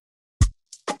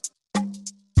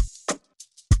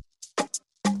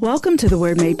Welcome to the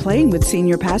Word Made Plain with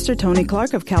Senior Pastor Tony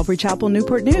Clark of Calvary Chapel,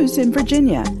 Newport News in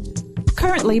Virginia.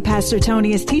 Currently, Pastor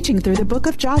Tony is teaching through the book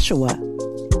of Joshua.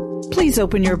 Please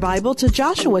open your Bible to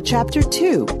Joshua chapter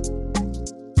 2.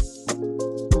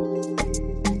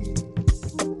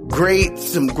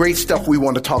 Some great stuff we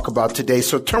want to talk about today.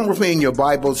 So turn with me in your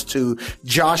Bibles to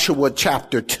Joshua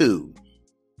chapter 2.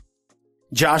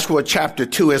 Joshua chapter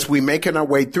 2, as we making our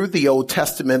way through the Old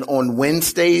Testament on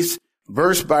Wednesdays,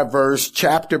 verse by verse,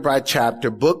 chapter by chapter,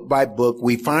 book by book,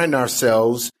 we find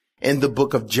ourselves in the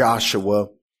book of Joshua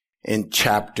in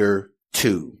chapter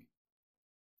 2.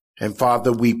 And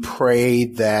Father, we pray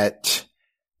that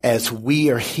as we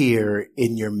are here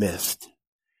in your midst,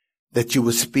 that you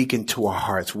will speak into our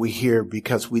hearts. We're here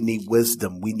because we need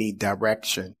wisdom. We need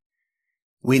direction.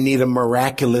 We need a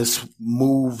miraculous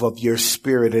move of your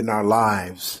spirit in our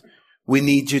lives. We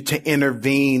need you to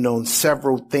intervene on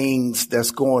several things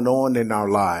that's going on in our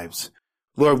lives.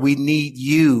 Lord, we need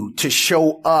you to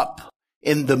show up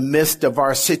in the midst of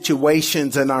our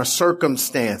situations and our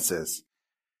circumstances.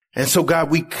 And so,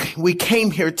 God, we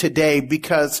came here today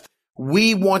because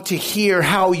we want to hear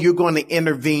how you're going to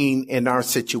intervene in our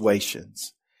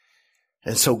situations.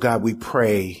 And so, God, we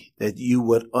pray that you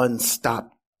would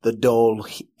unstop the dull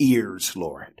ears,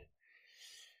 Lord.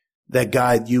 That,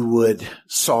 God, you would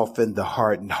soften the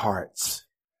hardened hearts.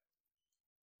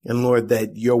 And, Lord,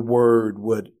 that your word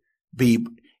would be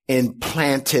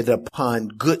implanted upon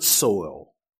good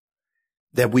soil,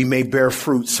 that we may bear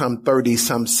fruit, some 30,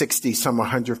 some 60, some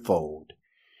 100-fold.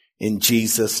 In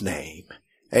Jesus' name,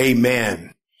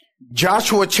 amen.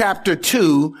 Joshua chapter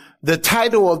 2, the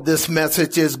title of this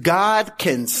message is God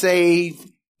Can Save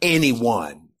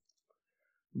Anyone.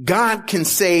 God can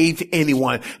save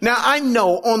anyone. Now, I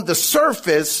know on the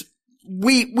surface,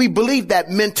 we believe that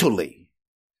mentally.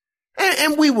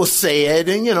 And we will say it,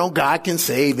 and, God can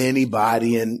save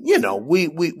anybody, and,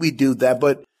 we do that.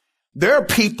 But there are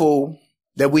people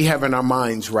that we have in our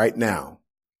minds right now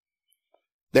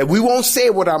that we won't say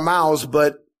it with our mouths,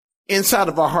 but inside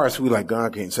of our hearts, we're like,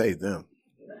 God can't save them.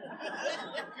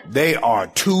 They are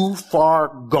too far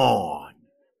gone.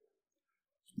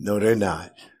 No, they're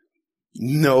not.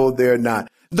 No, they're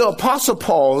not. The Apostle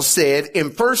Paul said in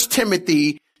 1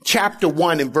 Timothy chapter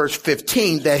 1 and verse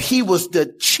 15 that he was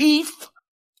the chief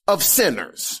of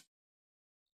sinners.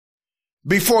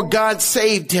 Before God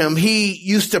saved him, he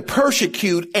used to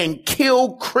persecute and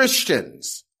kill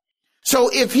Christians. So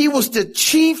if he was the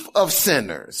chief of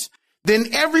sinners, then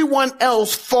everyone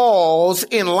else falls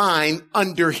in line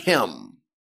under him.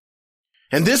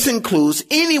 And this includes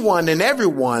anyone and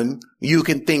everyone you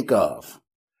can think of.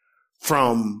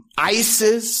 From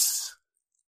ISIS,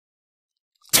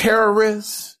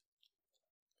 terrorists,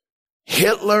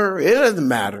 Hitler, it doesn't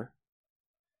matter.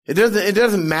 It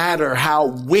doesn't matter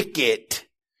how wicked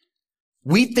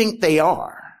we think they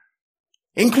are,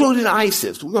 including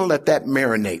ISIS. We're going to let that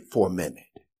marinate for a minute.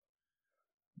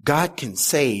 God can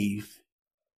save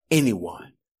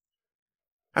anyone.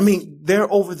 I mean,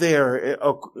 they're over there,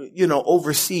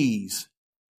 overseas,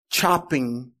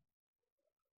 chopping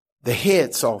the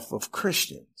heads off of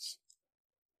Christians.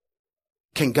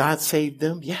 Can God save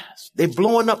them? Yes. They're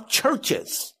blowing up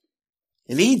churches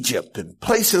in Egypt and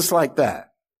places like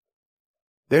that.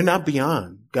 They're not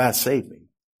beyond God saving.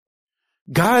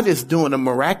 God is doing a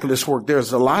miraculous work.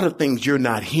 There's a lot of things you're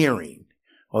not hearing,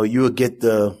 or you'll get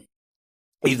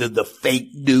either the fake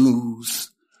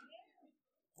news,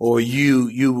 or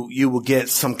you will get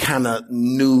some kind of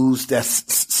news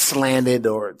that's slanted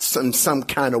or some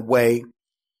kind of way.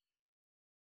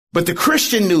 But the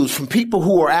Christian news from people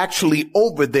who are actually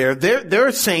over there,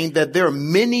 they're saying that there are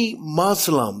many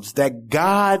Muslims that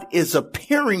God is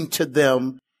appearing to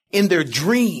them in their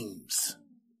dreams.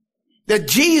 That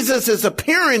Jesus is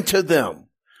appearing to them,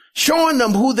 showing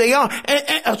them who they are,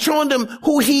 and showing them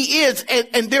who he is,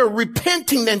 and they're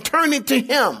repenting and turning to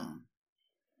him.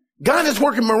 God is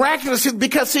working miraculously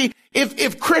because, see,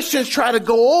 if Christians try to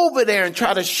go over there and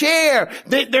try to share,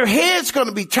 their head's going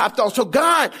to be chopped off. So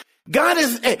God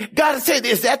is saying,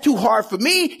 is that too hard for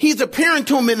me? He's appearing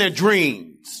to them in their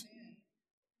dreams.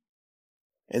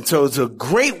 And so it's a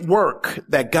great work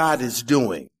that God is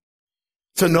doing.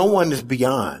 So no one is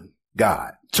beyond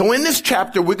God. So in this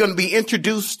chapter, we're going to be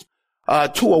introduced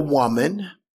to a woman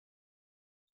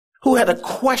who had a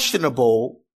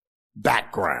questionable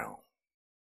background.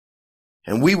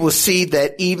 And we will see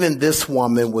that even this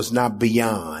woman was not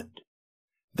beyond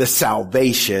the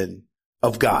salvation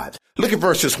of God. Look at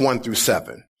verses 1 through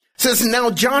 7. It says,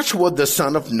 now Joshua, the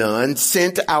son of Nun,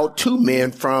 sent out 2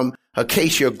 men from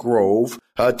Acacia Grove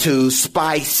to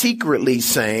spy secretly,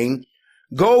 saying,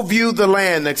 go view the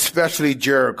land, especially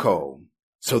Jericho.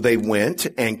 So they went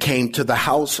and came to the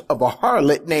house of a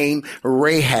harlot named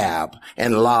Rahab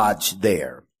and lodged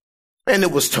there. And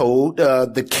it was told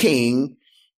the king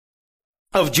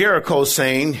of Jericho,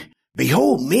 saying,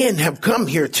 "Behold, men have come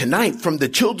here tonight from the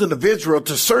children of Israel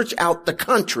to search out the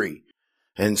country."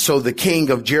 And so the king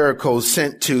of Jericho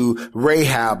sent to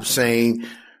Rahab, saying,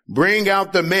 "Bring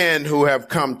out the men who have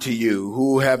come to you,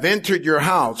 who have entered your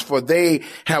house, for they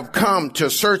have come to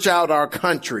search out our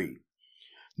country."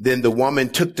 Then the woman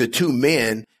took the two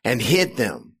men and hid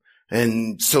them.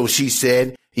 And so she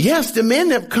said, "Yes, the men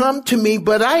have come to me,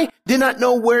 but I did not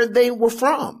know where they were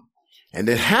from. And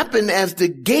it happened as the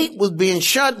gate was being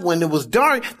shut when it was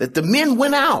dark that the men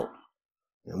went out.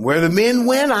 And where the men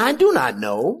went, I do not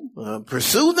know.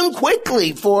 Pursue them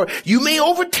quickly, for you may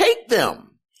overtake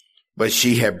them." But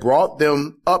she had brought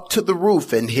them up to the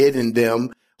roof and hidden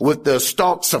them with the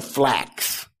stalks of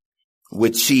flax,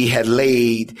 which she had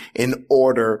laid in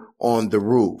order on the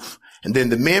roof. And then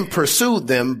the men pursued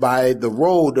them by the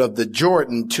road of the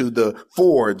Jordan to the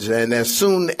fords. And as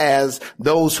soon as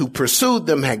those who pursued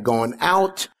them had gone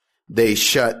out, they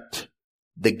shut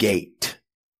the gate.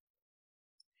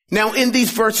 Now, in these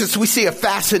verses, we see a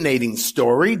fascinating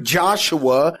story.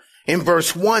 Joshua, in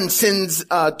verse 1, sends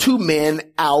two men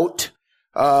out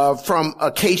from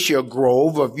Acacia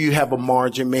Grove. If you have a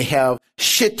margin, may have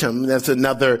Shittim. That's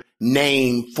another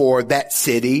name for that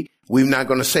city. We're not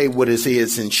going to say what it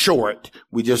is in short.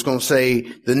 We're just going to say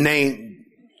the name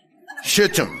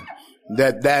Shittim.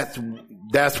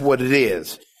 That's what it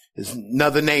is. It's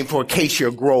another name for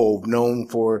Acacia Grove, known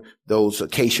for those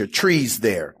acacia trees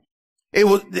there. It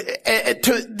was,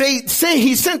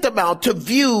 he sent them out to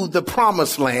view the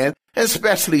promised land,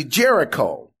 especially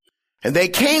Jericho. And they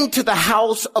came to the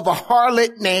house of a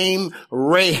harlot named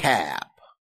Rahab.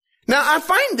 Now, I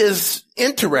find this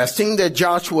interesting that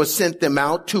Joshua sent them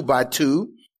out 2 by 2,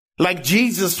 like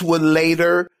Jesus would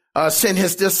later send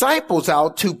his disciples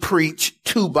out to preach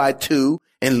 2 by 2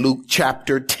 in Luke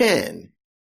chapter 10.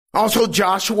 Also,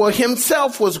 Joshua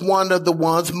himself was one of the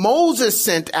ones Moses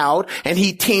sent out, and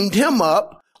he teamed him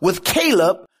up with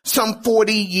Caleb some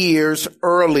 40 years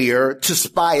earlier to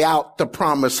spy out the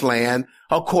promised land,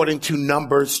 according to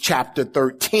Numbers chapter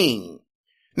 13.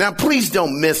 Now, please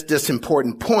don't miss this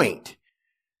important point.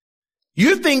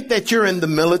 You think that you're in the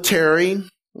military,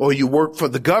 or you work for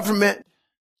the government,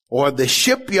 or the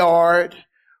shipyard,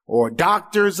 or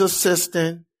doctor's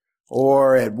assistant,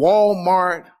 or at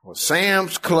Walmart, or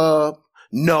Sam's Club.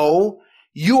 No,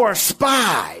 you are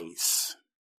spies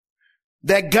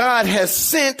that God has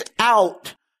sent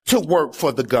out to work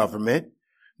for the government,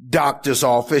 doctor's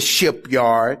office,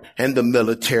 shipyard, and the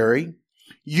military.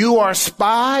 You are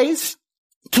spies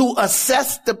to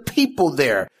assess the people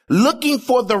there, looking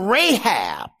for the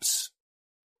Rahabs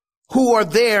who are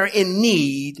there in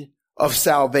need of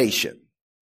salvation.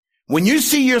 When you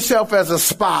see yourself as a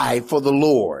spy for the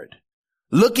Lord,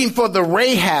 looking for the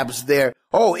Rahabs there,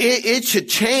 it should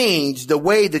change the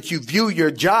way that you view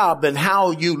your job and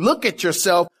how you look at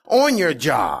yourself on your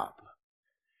job.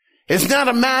 It's not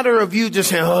a matter of you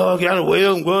just saying, "Oh, I gotta wait,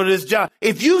 I'm going to this job."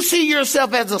 If you see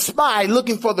yourself as a spy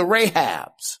looking for the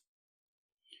Rahabs,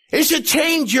 it should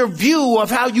change your view of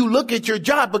how you look at your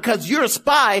job, because you're a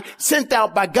spy sent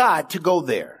out by God to go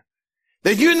there.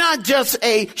 That you're not just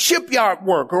a shipyard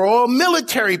worker or a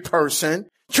military person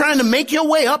trying to make your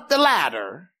way up the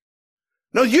ladder.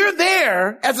 No, you're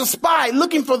there as a spy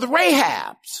looking for the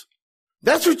Rahabs.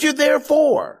 That's what you're there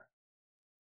for.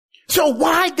 So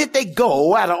why did they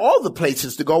go, out of all the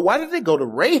places to go, why did they go to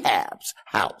Rahab's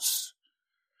house?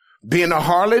 Being a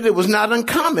harlot, it was not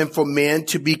uncommon for men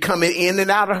to be coming in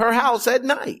and out of her house at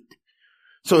night.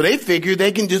 So they figured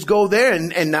they can just go there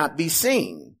and not be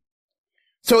seen.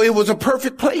 So it was a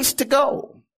perfect place to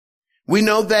go. We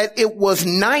know that it was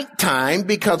nighttime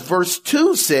because verse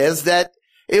 2 says that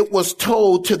it was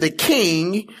told to the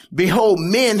king, "Behold,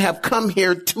 men have come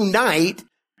here tonight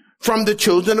from the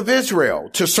children of Israel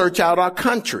to search out our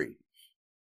country."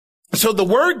 So the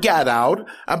word got out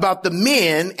about the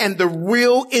men and the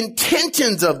real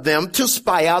intentions of them to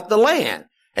spy out the land.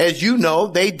 As you know,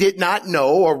 they did not know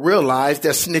or realize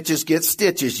that snitches get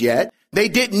stitches yet. They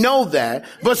didn't know that,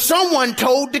 but someone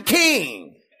told the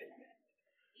king.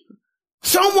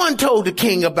 Someone told the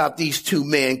king about these two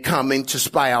men coming to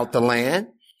spy out the land.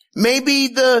 Maybe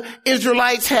the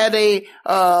Israelites had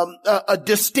a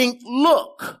distinct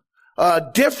look,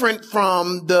 different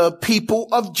from the people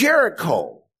of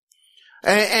Jericho.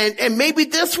 And maybe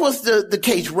this was the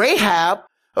case. Rahab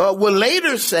will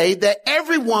later say that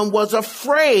everyone was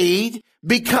afraid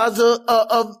because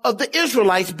of the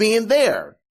Israelites being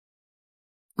there.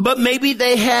 But maybe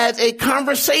they had a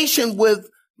conversation with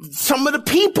some of the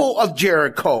people of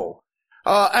Jericho.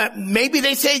 Maybe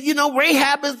they say,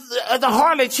 Rahab is the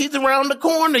harlot. She's around the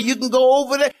corner. You can go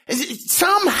over there.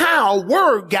 Somehow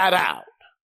word got out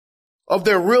of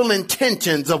their real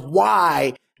intentions of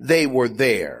why they were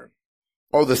there.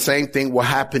 Or the same thing will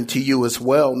happen to you as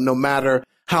well, no matter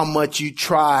how much you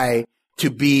try to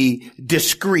be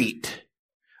discreet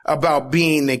about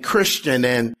being a Christian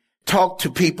and talk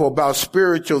to people about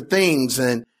spiritual things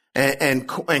and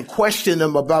question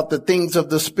them about the things of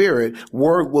the Spirit.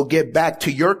 Word will get back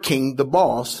to your king, the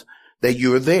boss, that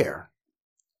you're there.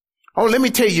 Oh, let me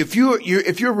tell you, if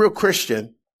you're a real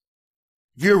Christian,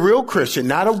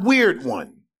 not a weird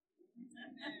one,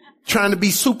 trying to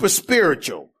be super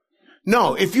spiritual.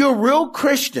 No, if you're a real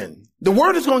Christian, the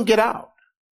word is going to get out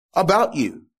about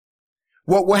you.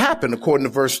 What will happen? According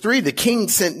to verse 3, the king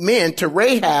sent men to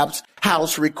Rahab's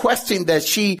house requesting that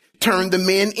she turn the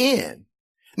men in.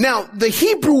 Now, the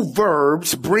Hebrew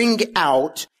verbs bring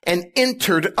out and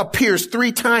entered appears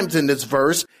 3 times in this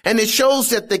verse, and it shows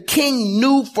that the king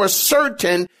knew for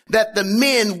certain that the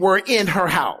men were in her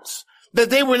house,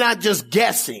 that they were not just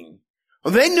guessing.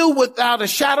 They knew without a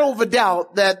shadow of a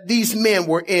doubt that these men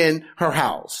were in her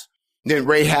house. Then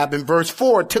Rahab in verse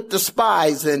 4 took the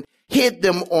spies and hid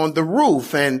them on the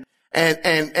roof and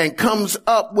comes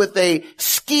up with a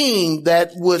scheme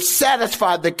that would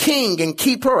satisfy the king and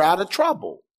keep her out of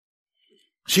trouble.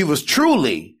 She was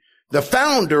truly the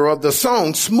founder of the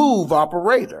song Smooth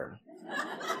Operator.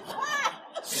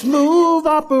 Smooth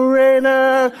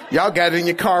Operator. Y'all got it in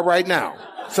your car right now.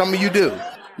 Some of you do.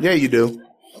 Yeah, you do.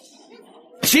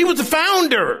 She was the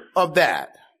founder of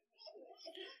that.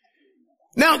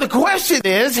 Now, the question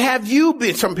is, have you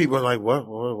been, some people are like,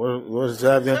 what is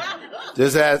that?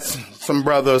 Just ask some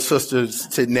brother or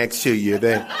sisters sitting next to you.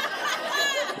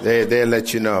 They'll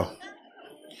let you know.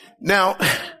 Now,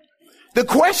 the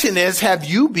question is, have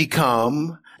you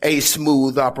become a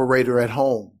smooth operator at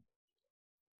home?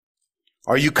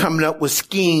 Are you coming up with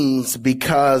schemes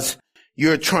because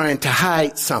you're trying to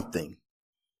hide something?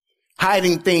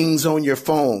 Hiding things on your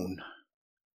phone.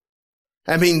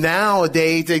 I mean,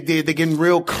 nowadays, they're getting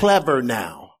real clever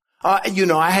now.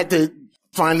 I had to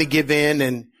finally give in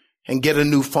and get a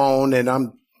new phone, and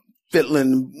I'm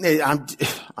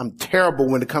terrible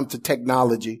when it comes to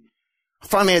technology. I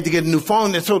finally had to get a new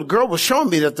phone, and so the girl was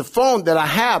showing me that the phone that I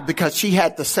have, because she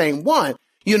had the same one,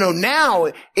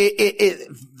 now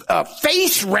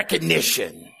face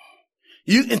recognition.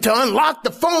 And to unlock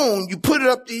the phone, you put it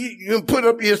up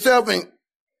yourself and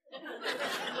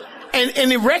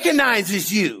it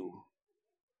recognizes you.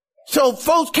 So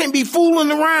folks can't be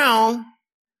fooling around.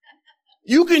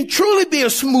 You can truly be a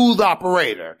smooth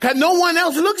operator because no one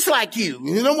else looks like you.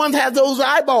 No one has those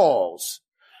eyeballs.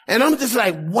 And I'm just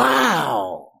like,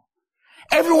 wow.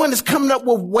 Everyone is coming up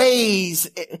with ways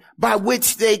by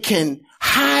which they can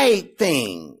hide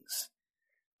things.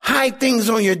 Hide things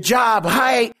on your job.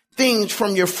 Hide things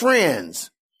from your friends.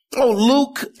 Oh,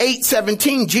 Luke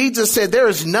 8:17, Jesus said, there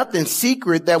is nothing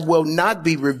secret that will not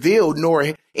be revealed, nor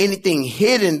anything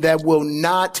hidden that will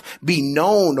not be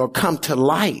known or come to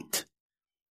light.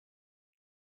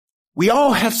 We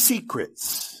all have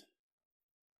secrets.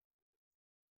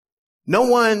 No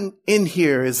one in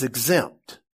here is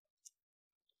exempt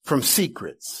from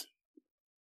secrets.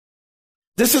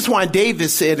 This is why David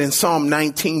said in Psalm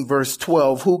 19, verse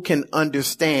 12, who can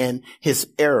understand his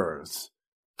errors?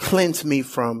 Cleanse me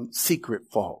from secret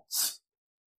faults.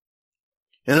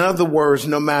 In other words,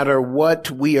 no matter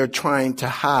what we are trying to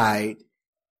hide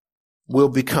will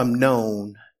become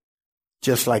known,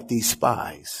 just like these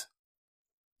spies.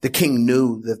 The king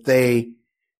knew that they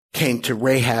came to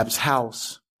Rahab's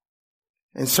house.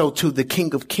 And so too the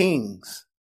King of Kings.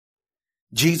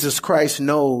 Jesus Christ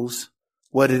knows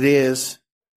what it is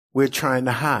we're trying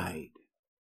to hide.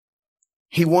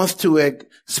 He wants to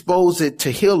expose it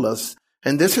to heal us.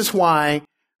 And this is why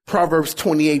Proverbs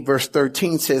 28 verse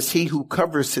 13 says, he who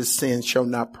covers his sin shall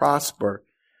not prosper,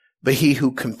 but he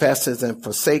who confesses and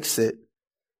forsakes it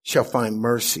shall find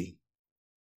mercy.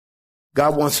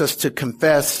 God wants us to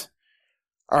confess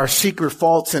our secret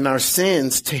faults and our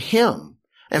sins to him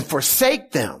and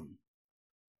forsake them.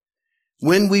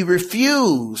 When we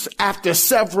refuse after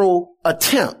several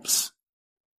attempts,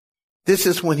 this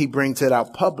is when he brings it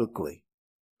out publicly.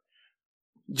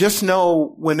 Just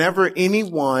know whenever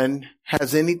anyone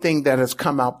has anything that has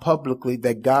come out publicly,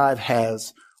 that God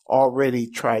has already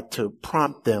tried to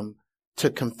prompt them to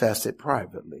confess it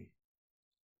privately.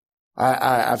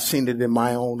 I've seen it in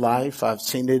my own life. I've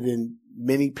seen it in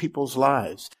many people's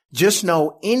lives. Just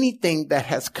know anything that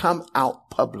has come out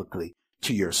publicly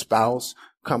to your spouse,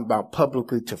 come out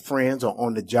publicly to friends or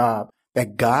on the job,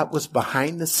 that God was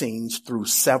behind the scenes through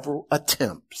several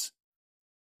attempts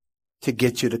to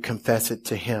get you to confess it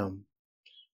to him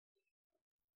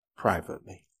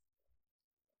privately.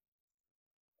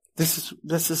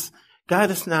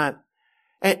 God is not,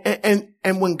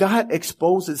 and when God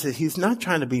exposes it, he's not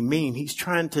trying to be mean. He's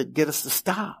trying to get us to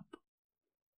stop.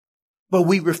 But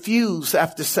we refuse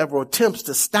after several attempts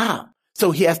to stop.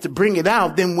 So he has to bring it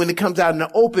out. Then when it comes out in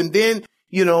the open, then,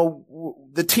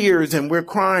 the tears and we're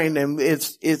crying and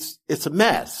it's a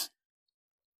mess.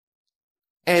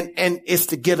 And it's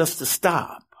to get us to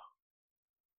stop.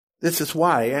 This is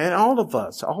why. And all of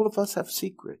us have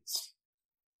secrets.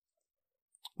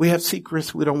 We have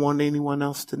secrets we don't want anyone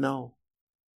else to know.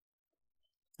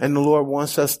 And the Lord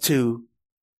wants us to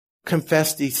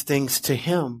confess these things to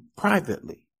him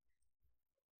privately.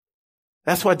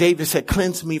 That's why David said,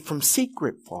 cleanse me from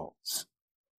secret faults.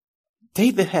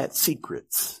 David had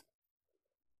secrets.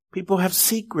 People have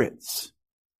secrets.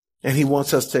 And he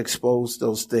wants us to expose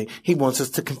those things. He wants us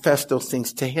to confess those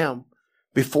things to him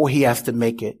before he has to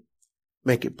make it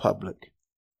public.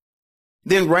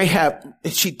 Then Rahab,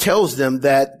 she tells them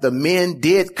that the men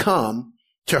did come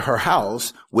to her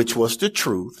house, which was the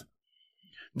truth.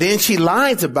 Then she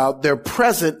lies about their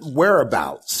present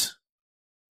whereabouts.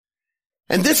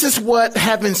 And this is what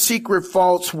having secret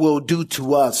faults will do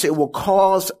to us. It will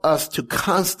cause us to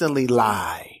constantly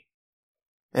lie.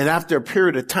 And after a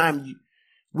period of time,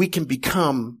 we can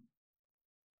become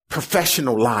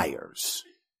professional liars.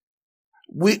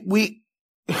 This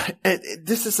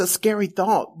is a scary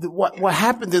thought. What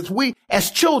happens is we,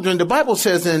 as children, the Bible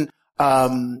says in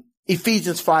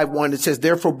Ephesians 5:1, it says,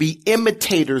 therefore be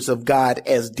imitators of God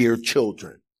as dear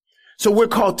children. So we're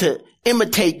called to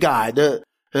imitate God.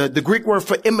 The Greek word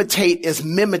for imitate is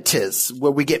mimetis,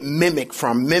 where we get mimic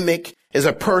from. Mimic is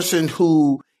a person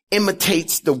who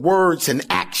imitates the words and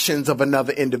actions of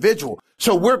another individual.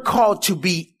 So we're called to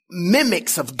be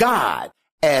mimics of God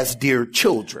as dear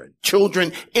children.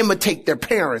 Children imitate their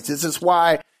parents. This is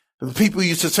why people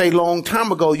used to say a long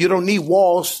time ago, you don't need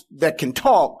walls that can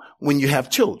talk when you have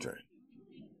children.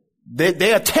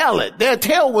 They'll tell it. They'll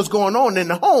tell what's going on in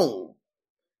the home.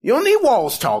 You don't need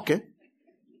walls talking.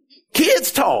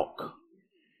 Kids talk.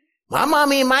 My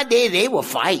mommy and my daddy, they were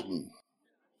fighting.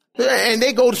 And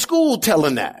they go to school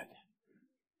telling that.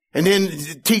 And then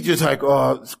the teacher's like,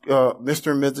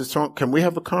 Mr. and Mrs. Trump, can we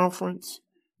have a conference?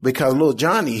 Because little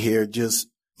Johnny here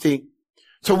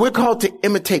so we're called to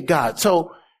imitate God.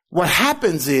 So what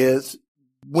happens is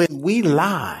when we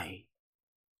lie,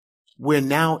 we're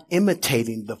now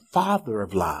imitating the father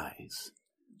of lies,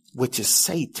 which is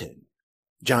Satan.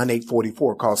 John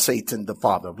 8:44 calls Satan the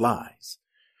father of lies.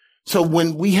 So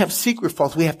when we have secret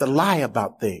faults, we have to lie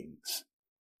about things.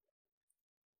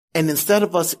 And instead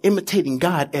of us imitating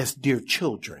God as dear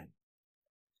children,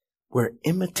 we're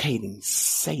imitating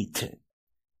Satan.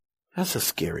 That's a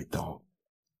scary thought.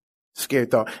 Scary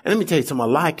thought. And let me tell you something, a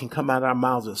lie can come out of our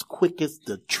mouths as quick as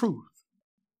the truth.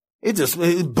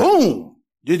 Boom.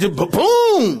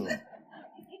 Boom.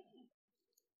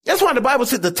 That's why the Bible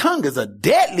said the tongue is a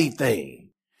deadly thing.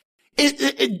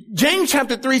 James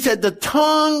chapter 3 said the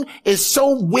tongue is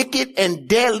so wicked and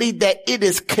deadly that it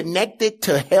is connected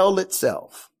to hell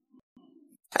itself.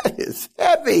 That is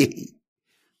heavy.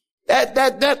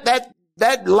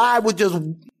 That lie would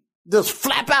just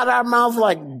flap out our mouths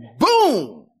like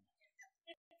boom.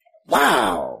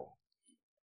 Wow.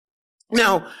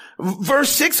 Now,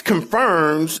 verse 6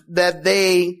 confirms that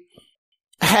they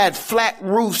had flat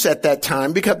roofs at that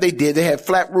time because they had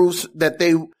flat roofs that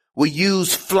they would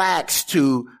use flax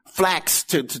to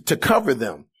cover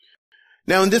them.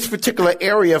 Now, in this particular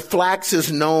area, flax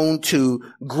is known to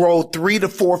grow 3 to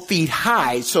 4 feet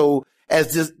high. So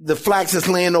as the flax is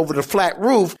laying over the flat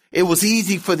roof, it was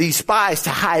easy for these spies to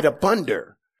hide up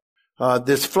under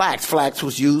this flax. Flax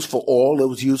was used for oil. It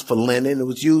was used for linen. It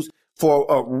was used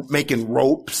for making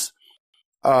ropes.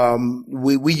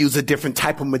 We use a different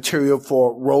type of material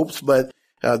for ropes, but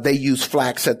they used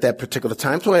flax at that particular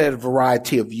time. So it had a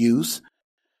variety of use.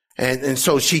 And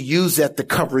so she used that to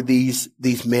cover these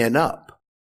men up.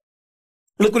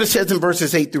 Look what it says in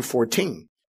verses 8 through 14.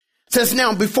 It says,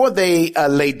 now before they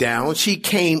lay down, she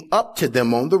came up to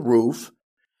them on the roof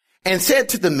and said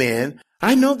to the men,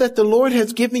 I know that the Lord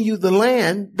has given you the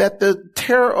land, that the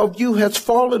terror of you has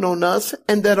fallen on us,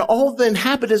 and that all the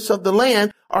inhabitants of the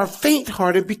land are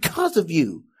faint-hearted because of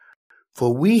you.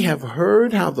 For we have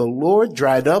heard how the Lord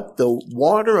dried up the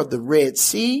water of the Red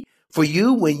Sea for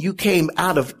you when you came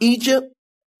out of Egypt,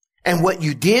 and what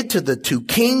you did to the 2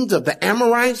 kings of the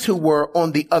Amorites who were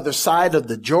on the other side of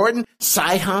the Jordan,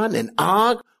 Sihon and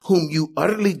Og, whom you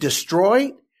utterly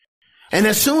destroyed. And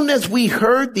as soon as we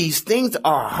heard these things,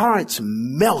 our hearts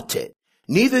melted.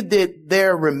 Neither did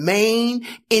there remain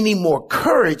any more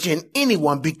courage in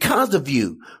anyone because of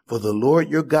you. For the Lord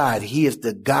your God, he is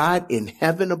the God in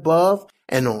heaven above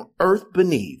and on earth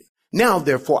beneath. Now,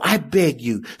 therefore, I beg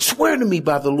you, swear to me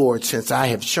by the Lord, since I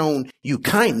have shown you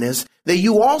kindness, that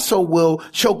you also will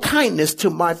show kindness to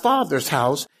my father's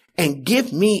house and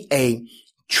give me a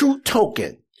true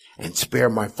token and spare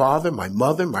my father, my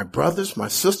mother, my brothers, my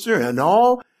sister, and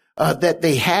all that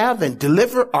they have, and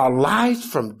deliver our lives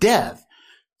from death.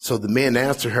 So the men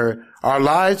answered her, our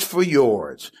lives for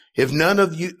yours. If none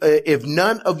of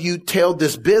you tell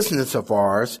this business of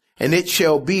ours, and it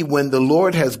shall be when the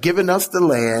Lord has given us the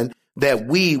land, that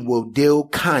we will deal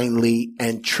kindly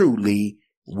and truly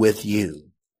with you.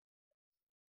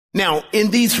 Now,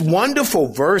 in these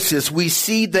wonderful verses, we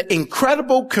see the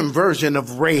incredible conversion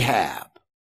of Rahab.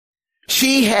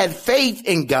 She had faith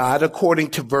in God,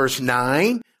 according to verse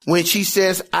 9, when she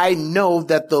says, I know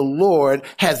that the Lord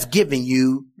has given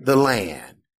you the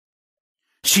land.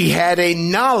 She had a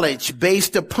knowledge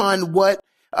based upon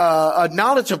a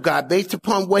knowledge of God based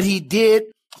upon what he did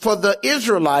for the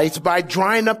Israelites by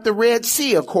drying up the Red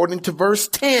Sea, according to verse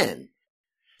 10.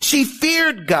 She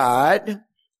feared God,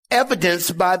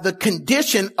 evidenced by the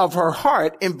condition of her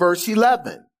heart in verse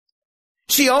 11.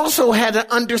 She also had an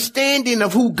understanding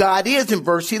of who God is in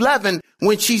verse 11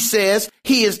 when she says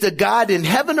he is the God in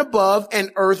heaven above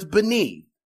and earth beneath.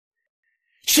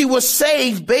 She was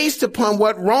saved based upon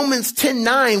what Romans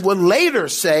 10:9 would later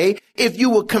say, if you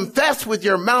will confess with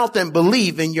your mouth and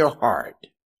believe in your heart.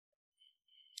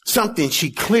 Something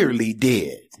she clearly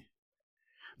did.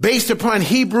 Based upon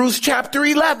Hebrews chapter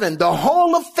 11, the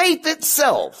whole of faith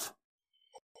itself.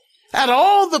 Out of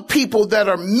all the people that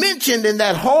are mentioned in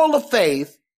that hall of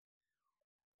faith,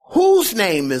 whose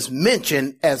name is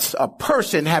mentioned as a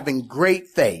person having great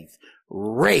faith?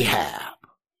 Rahab.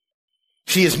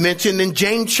 She is mentioned in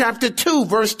James chapter 2,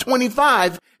 verse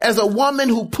 25, as a woman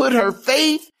who put her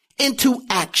faith into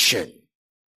action.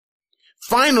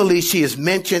 Finally, she is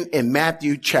mentioned in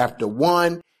Matthew chapter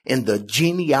 1 in the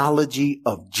genealogy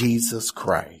of Jesus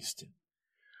Christ.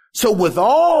 So with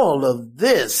all of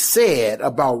this said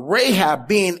about Rahab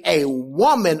being a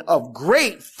woman of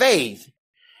great faith,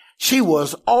 she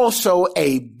was also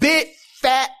a big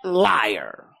fat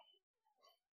liar.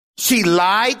 She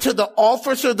lied to the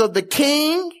officers of the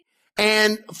king,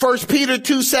 and 1 Peter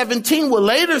 2:17 will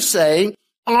later say,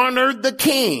 honored the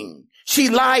king. She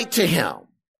lied to him.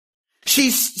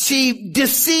 She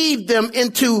deceived them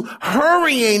into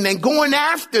hurrying and going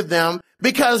after them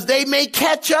because they may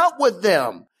catch up with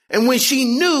them. And when she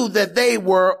knew that they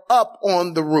were up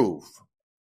on the roof.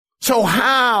 So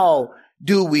how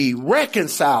do we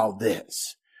reconcile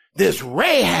this? This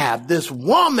Rahab, this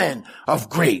woman of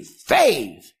great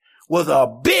faith, was a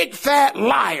big fat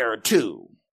liar too.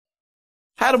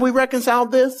 How do we reconcile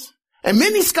this? And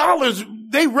many scholars,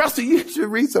 they wrestle. You should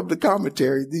read some of the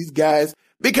commentaries, these guys,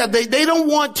 because they don't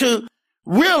want to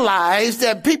realize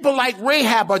that people like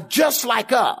Rahab are just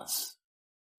like us.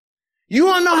 You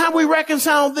want to know how we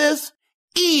reconcile this?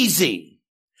 Easy.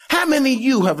 How many of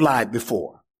you have lied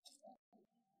before?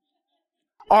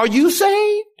 Are you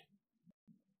saved?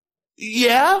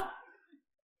 Yeah.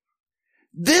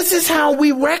 This is how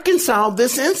we reconcile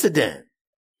this incident.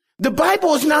 The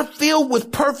Bible is not filled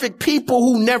with perfect people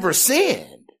who never sinned.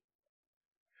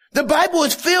 The Bible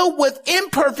is filled with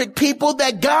imperfect people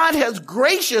that God has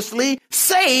graciously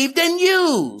saved and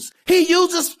used. He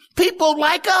uses people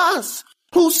like us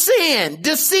who sin,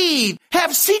 deceive,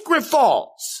 have secret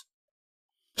faults,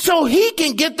 so he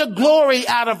can get the glory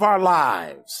out of our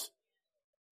lives.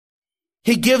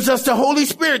 He gives us the Holy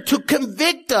Spirit to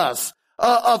convict us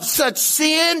of such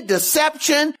sin,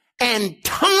 deception, and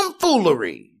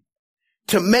tomfoolery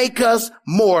to make us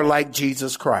more like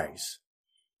Jesus Christ.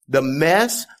 The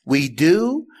mess we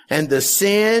do and the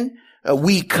sin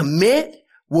we commit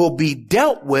will be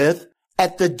dealt with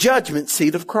at the judgment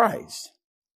seat of Christ.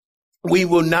 We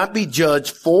will not be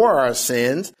judged for our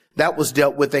sins. That was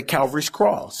dealt with at Calvary's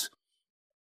cross.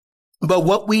 But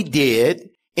what we did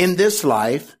in this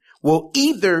life will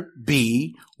either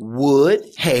be wood,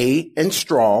 hay, and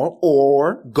straw,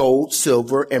 or gold,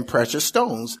 silver, and precious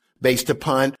stones, based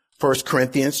upon 1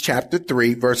 Corinthians chapter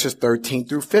 3, verses 13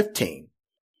 through 15.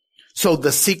 So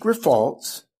the secret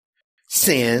faults,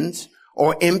 sins,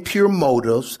 or impure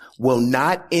motives will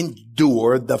not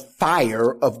endure the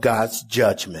fire of God's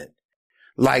judgment.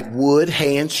 Like wood,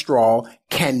 hay, and straw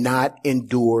cannot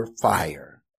endure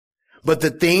fire. But the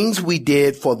things we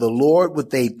did for the Lord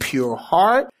with a pure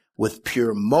heart, with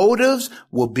pure motives,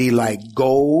 will be like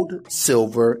gold,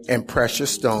 silver, and precious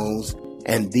stones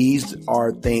And these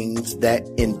are things that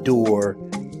endure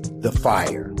the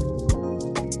fire.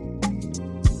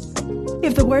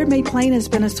 If the Word Made Plain has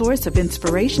been a source of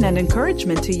inspiration and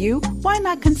encouragement to you, why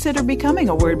not consider becoming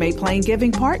a Word Made Plain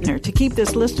giving partner to keep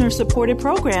this listener-supported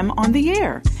program on the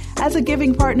air? As a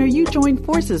giving partner, you join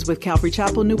forces with Calvary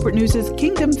Chapel Newport News'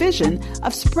 Kingdom Vision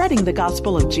of spreading the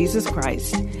gospel of Jesus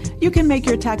Christ. You can make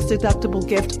your tax-deductible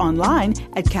gift online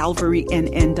at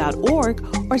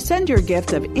calvarynn.org or send your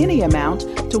gift of any amount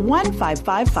to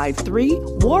 15553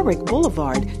 Warwick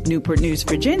Boulevard, Newport News,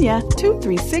 Virginia,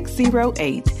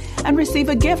 23608, and receive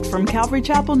a gift from Calvary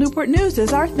Chapel Newport News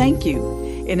as our thank you.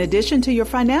 In addition to your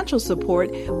financial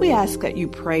support, we ask that you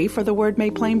pray for the Word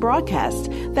Made Plain broadcast,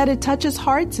 that it touches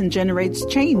hearts and generates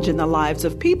change in the lives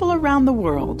of people around the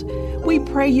world. We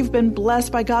pray you've been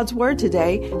blessed by God's Word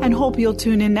today and hope you'll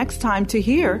tune in next time to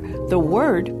hear the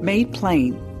Word Made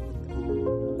Plain.